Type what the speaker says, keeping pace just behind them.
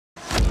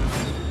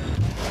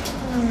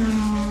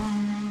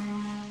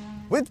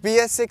With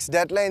BS6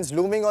 deadlines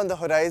looming on the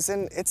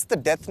horizon, it's the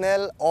death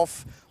knell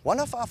of one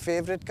of our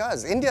favorite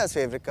cars, India's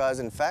favorite cars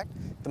in fact,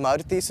 the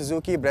Maruti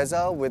Suzuki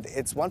Brezza with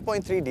its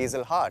 1.3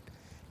 diesel heart.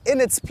 In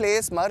its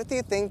place,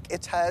 Maruti think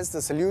it has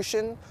the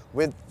solution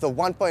with the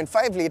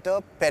 1.5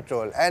 litre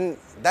petrol. And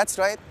that's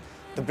right,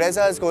 the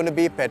Brezza is going to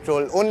be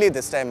petrol only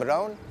this time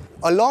around.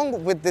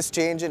 Along with this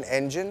change in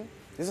engine,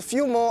 there's a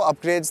few more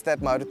upgrades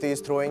that Maruti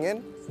is throwing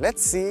in.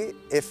 Let's see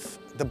if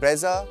the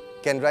Brezza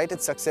can write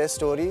its success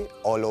story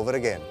all over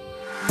again.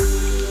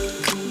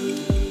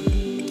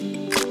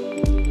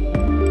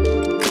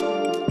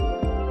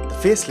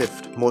 The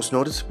facelift most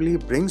noticeably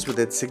brings with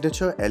it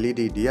signature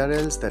LED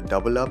DRLs that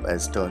double up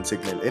as turn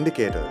signal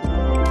indicators.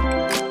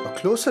 A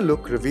closer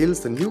look reveals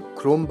the new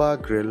chrome bar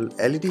grille,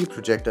 LED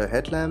projector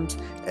headlamps,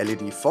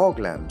 LED fog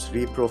lamps,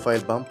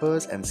 re-profiled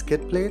bumpers and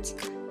skid plates,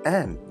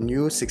 and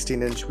new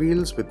 16-inch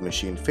wheels with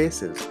machined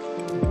faces.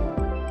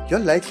 You're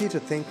likely to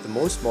think the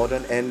most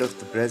modern end of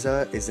the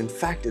Brezza is in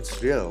fact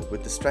its rear,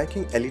 with the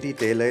striking LED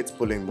taillights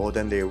pulling more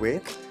than their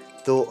weight,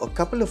 though a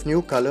couple of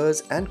new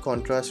colors and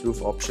contrast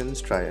roof options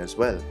try as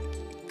well.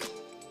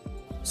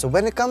 So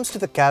when it comes to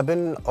the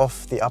cabin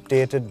of the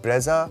updated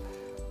Brezza,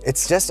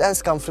 it's just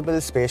as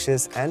comfortable,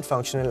 spacious and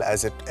functional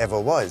as it ever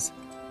was.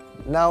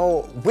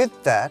 Now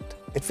with that,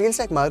 it feels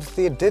like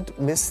Maruti did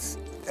miss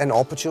an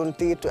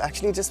opportunity to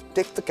actually just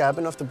take the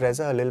cabin of the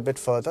Brezza a little bit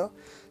further.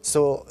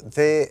 So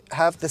they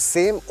have the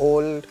same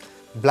old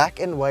black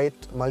and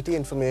white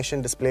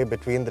multi-information display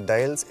between the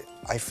dials.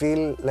 I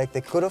feel like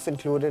they could have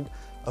included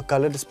a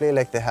color display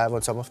like they have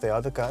on some of the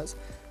other cars.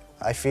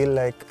 I feel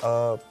like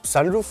a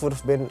sunroof would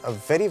have been a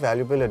very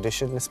valuable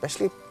addition,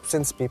 especially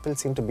since people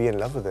seem to be in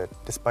love with it,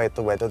 despite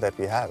the weather that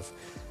we have.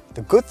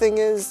 The good thing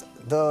is,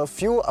 the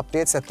few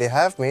updates that they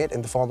have made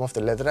in the form of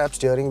the leather-wrapped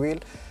steering wheel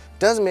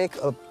does make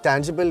a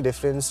tangible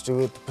difference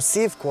to the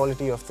perceived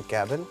quality of the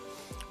cabin.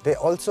 They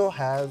also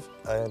have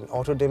an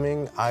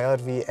auto-dimming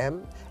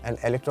IRVM and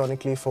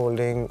electronically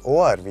folding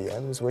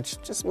ORVMs,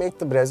 which just make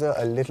the Brezza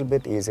a little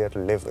bit easier to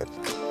live with.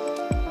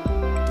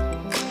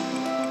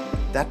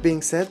 That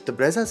being said, the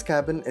Brezza's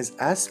cabin is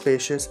as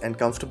spacious and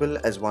comfortable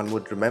as one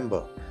would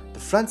remember, the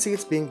front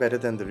seats being better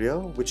than the rear,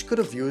 which could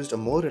have used a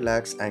more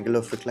relaxed angle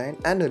of recline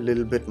and a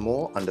little bit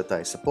more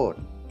under-thigh support.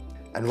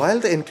 And while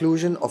the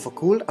inclusion of a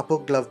cooled upper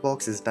glove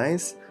box is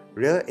nice,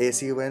 rear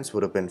AC vents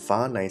would have been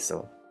far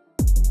nicer.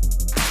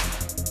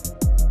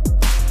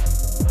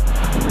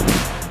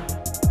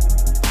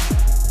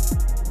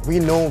 We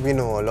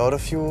know a lot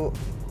of you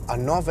are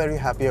not very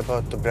happy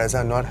about the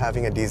Brezza not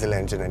having a diesel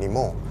engine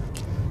anymore.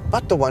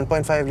 But the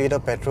 1.5 litre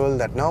petrol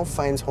that now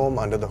finds home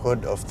under the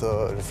hood of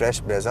the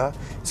refreshed Brezza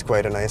is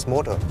quite a nice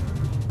motor.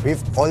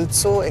 We've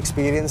also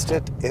experienced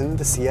it in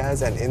the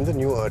Ciaz and in the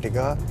new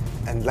Ertiga,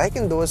 and like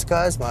in those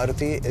cars,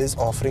 Maruti is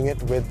offering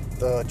it with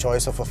the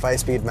choice of a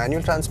 5-speed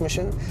manual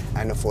transmission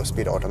and a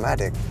 4-speed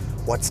automatic.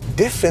 What's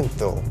different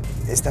though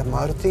is that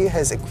Maruti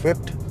has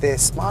equipped their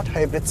smart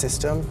hybrid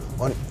system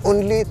on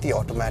only the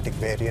automatic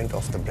variant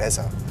of the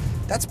Brezza.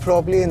 That's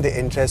probably in the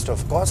interest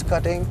of cost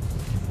cutting.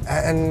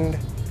 And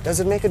does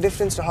it make a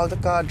difference to how the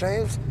car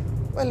drives?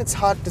 Well, it's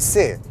hard to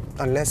say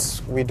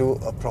unless we do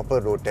a proper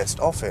road test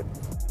of it.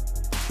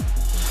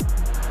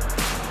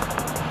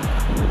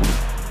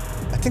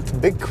 I think the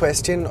big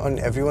question on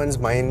everyone's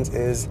minds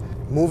is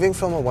moving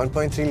from a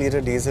 1.3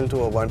 litre diesel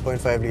to a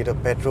 1.5 litre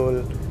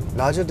petrol,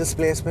 larger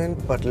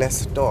displacement but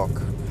less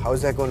torque.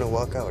 How's that going to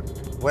work out?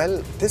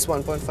 Well, this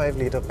 1.5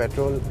 litre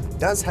petrol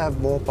does have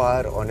more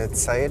power on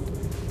its side.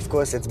 Of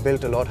course, it's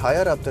built a lot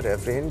higher up the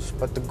rev range,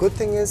 but the good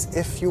thing is,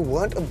 if you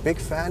weren't a big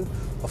fan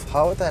of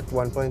how that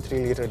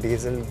 1.3 litre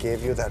diesel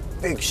gave you that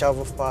big shove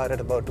of power at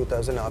about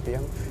 2000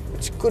 RPM,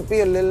 which could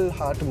be a little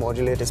hard to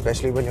modulate,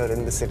 especially when you're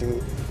in the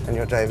city and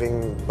you're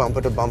driving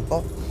bumper to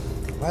bumper,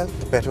 well,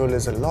 the petrol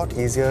is a lot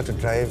easier to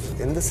drive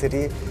in the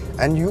city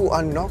and you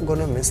are not going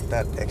to miss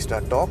that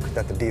extra torque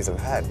that the diesel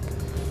had.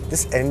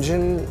 This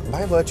engine,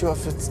 by virtue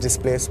of its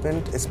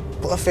displacement, is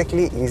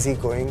perfectly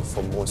easygoing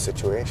for most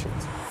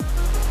situations.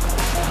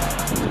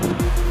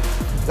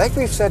 Like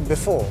we've said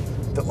before,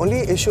 the only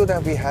issue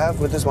that we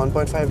have with this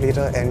 1.5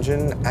 litre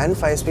engine and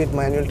 5-speed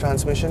manual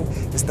transmission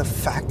is the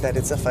fact that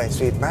it's a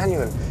 5-speed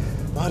manual.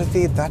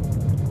 Maruti, that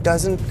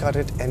doesn't cut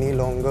it any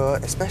longer,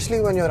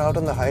 especially when you're out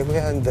on the highway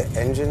and the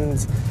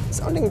engine's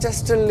sounding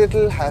just a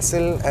little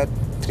hassle at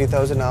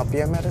 3000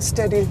 RPM at a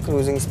steady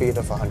cruising speed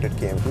of 100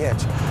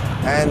 kmph.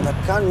 And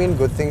that can't mean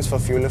good things for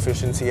fuel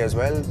efficiency as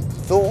well,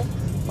 though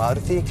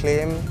Maruti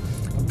claim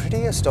a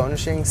pretty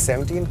astonishing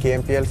 17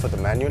 kmpl for the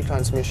manual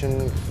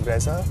transmission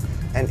Brezza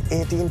and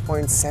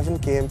 18.7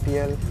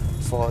 kmpl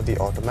for the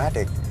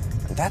automatic.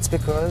 And that's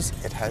because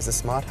it has a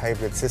smart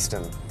hybrid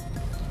system.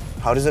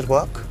 How does it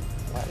work?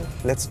 Well,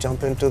 let's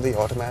jump into the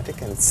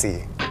automatic and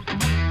see.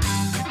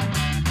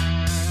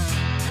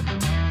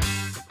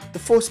 The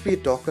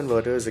 4-speed torque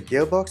converter is a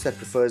gearbox that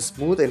prefers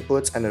smooth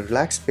inputs and a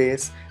relaxed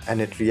pace, and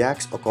it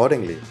reacts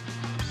accordingly.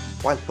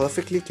 While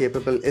perfectly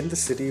capable in the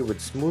city with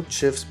smooth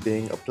shifts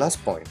being a plus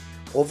point,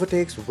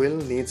 overtakes will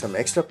need some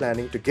extra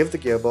planning to give the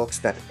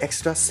gearbox that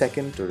extra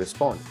second to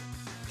respond.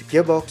 The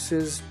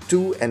gearbox's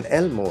 2 and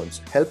L modes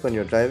help when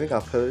you're driving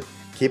uphill,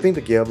 keeping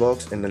the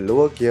gearbox in a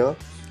lower gear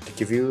to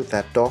give you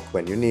that torque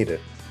when you need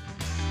it.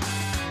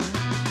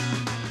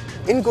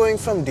 In going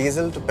from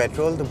diesel to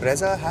petrol, the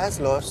Brezza has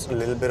lost a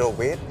little bit of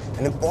weight,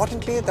 and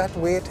importantly that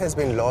weight has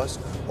been lost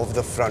over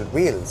the front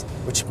wheels,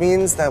 which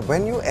means that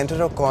when you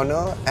enter a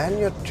corner and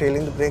you're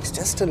trailing the brakes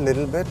just a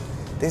little bit,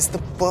 there's the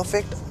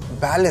perfect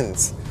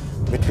balance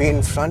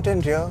between front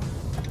and rear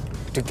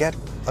to get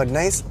a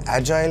nice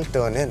agile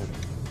turn in.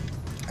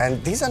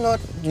 And these are not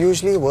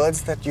usually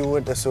words that you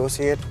would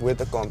associate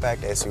with a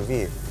compact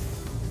SUV.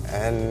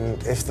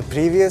 And if the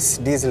previous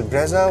diesel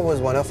Brezza was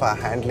one of our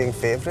handling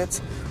favorites,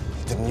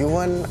 the new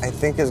one I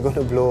think is going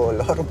to blow a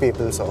lot of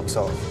people's socks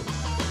off.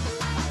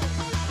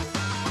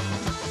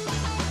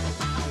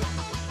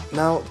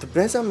 Now, the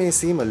Brezza may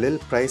seem a little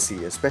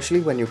pricey,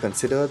 especially when you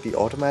consider the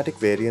automatic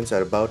variants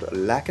are about ₹1.5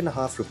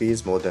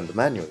 lakh more than the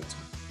manuals.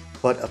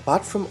 But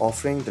apart from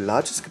offering the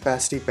largest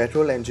capacity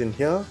petrol engine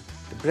here,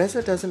 the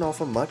Brezza doesn't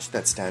offer much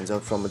that stands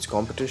out from its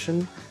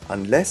competition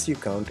unless you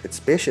count its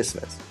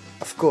spaciousness.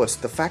 Of course,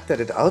 the fact that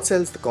it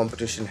outsells the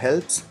competition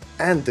helps,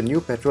 and the new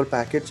petrol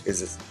package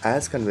is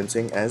as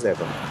convincing as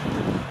ever.